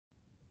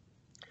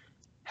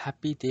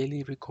Happy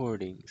daily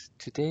recordings.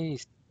 Today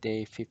is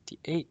day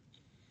 58,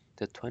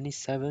 the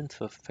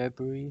 27th of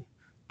February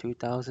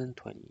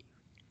 2020.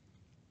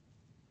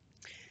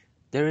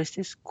 There is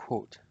this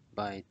quote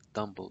by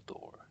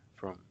Dumbledore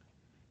from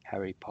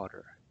Harry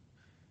Potter,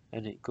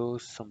 and it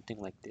goes something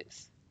like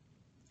this: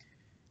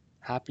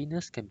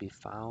 Happiness can be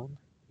found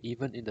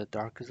even in the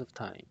darkest of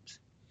times,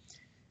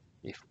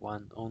 if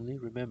one only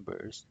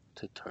remembers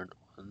to turn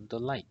on the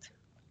light.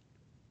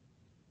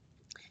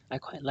 I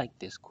quite like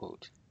this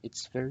quote.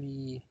 It's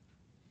very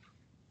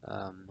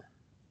um,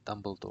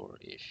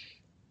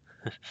 Dumbledore-ish.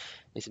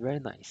 It's very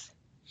nice.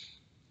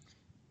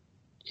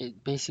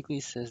 It basically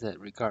says that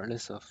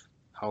regardless of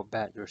how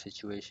bad your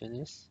situation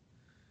is,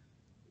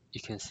 you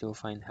can still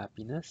find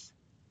happiness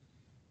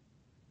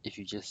if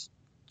you just,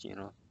 you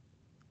know,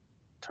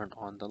 turn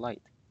on the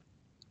light.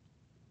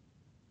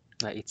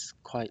 Like it's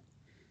quite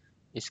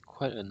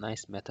a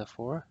nice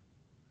metaphor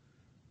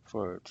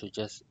for to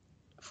just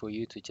for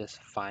you to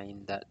just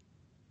find that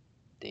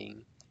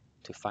thing,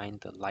 to find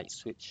the light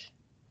switch,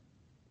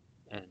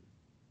 and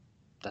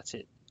that's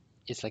it.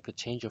 It's like a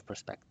change of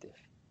perspective.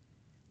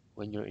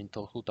 When you're in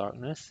total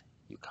darkness,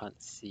 you can't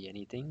see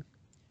anything.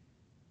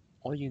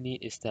 All you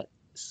need is that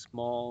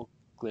small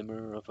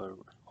glimmer of a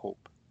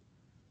hope.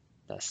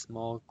 That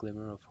small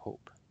glimmer of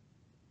hope.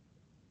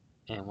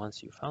 And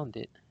once you found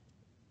it,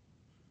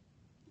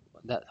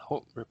 that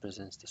hope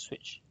represents the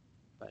switch,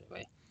 by the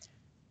way.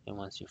 And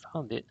once you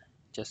found it,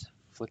 just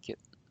flick it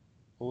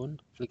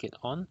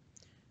on,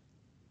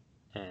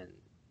 and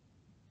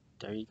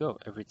there you go.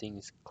 Everything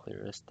is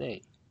clear as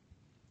day,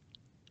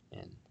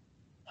 and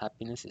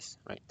happiness is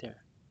right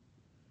there.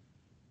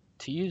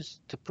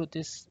 To put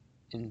this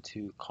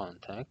into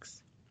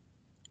context,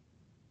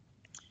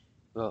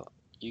 well,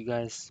 you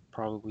guys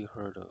probably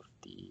heard of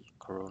the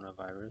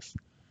coronavirus,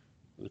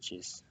 which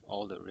is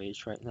all the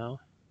rage right now.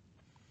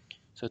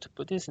 So to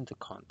put this into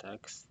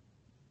context,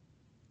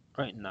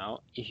 right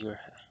now, if you're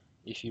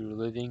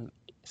living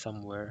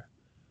somewhere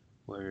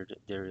where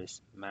there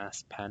is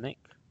mass panic,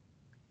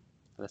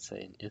 let's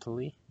say in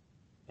Italy,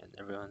 and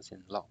everyone's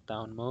in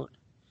lockdown mode,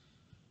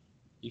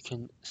 you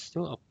can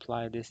still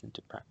apply this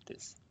into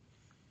practice.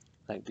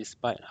 Like,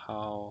 despite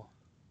how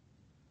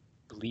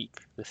bleak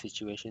the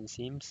situation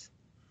seems,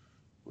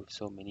 with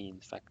so many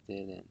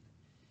infected and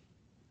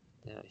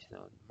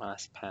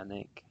mass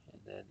panic,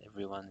 and then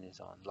everyone is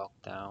on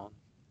lockdown,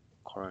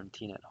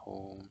 quarantine at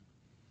home.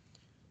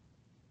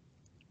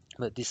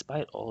 But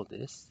despite all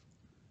this,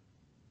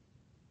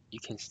 you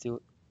can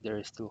still there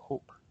is still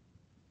hope.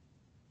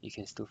 You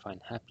can still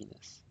find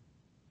happiness.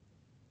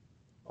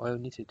 All you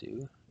need to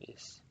do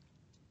is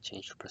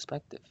change your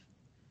perspective.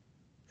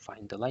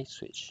 Find the light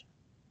switch,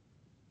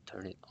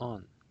 turn it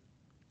on,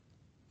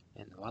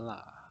 and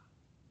voila.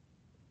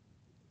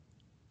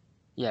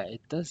 Yeah,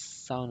 it does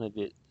sound a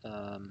bit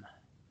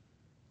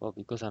well,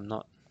 because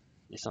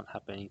it's not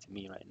happening to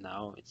me right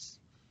now.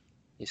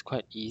 It's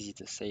quite easy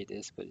to say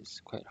this, but it's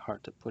quite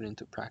hard to put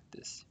into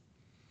practice.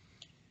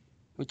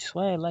 Which is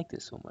why I like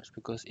this so much,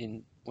 because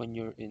in when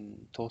you're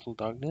in total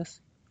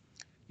darkness,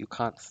 you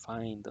can't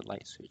find the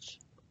light switch.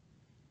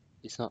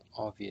 It's not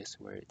obvious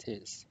where it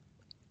is.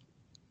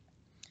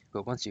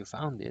 But once you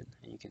found it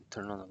and you can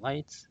turn on the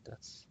lights,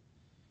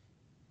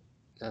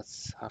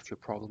 that's half your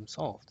problem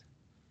solved.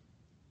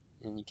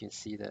 And you can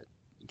see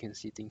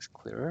things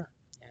clearer,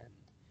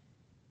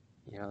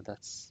 and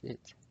that's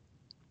it.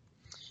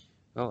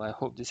 Well, I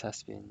hope this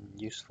has been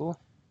useful,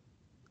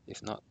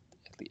 if not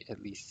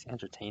at least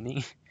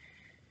entertaining,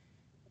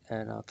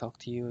 and I'll talk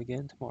to you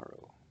again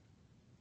tomorrow.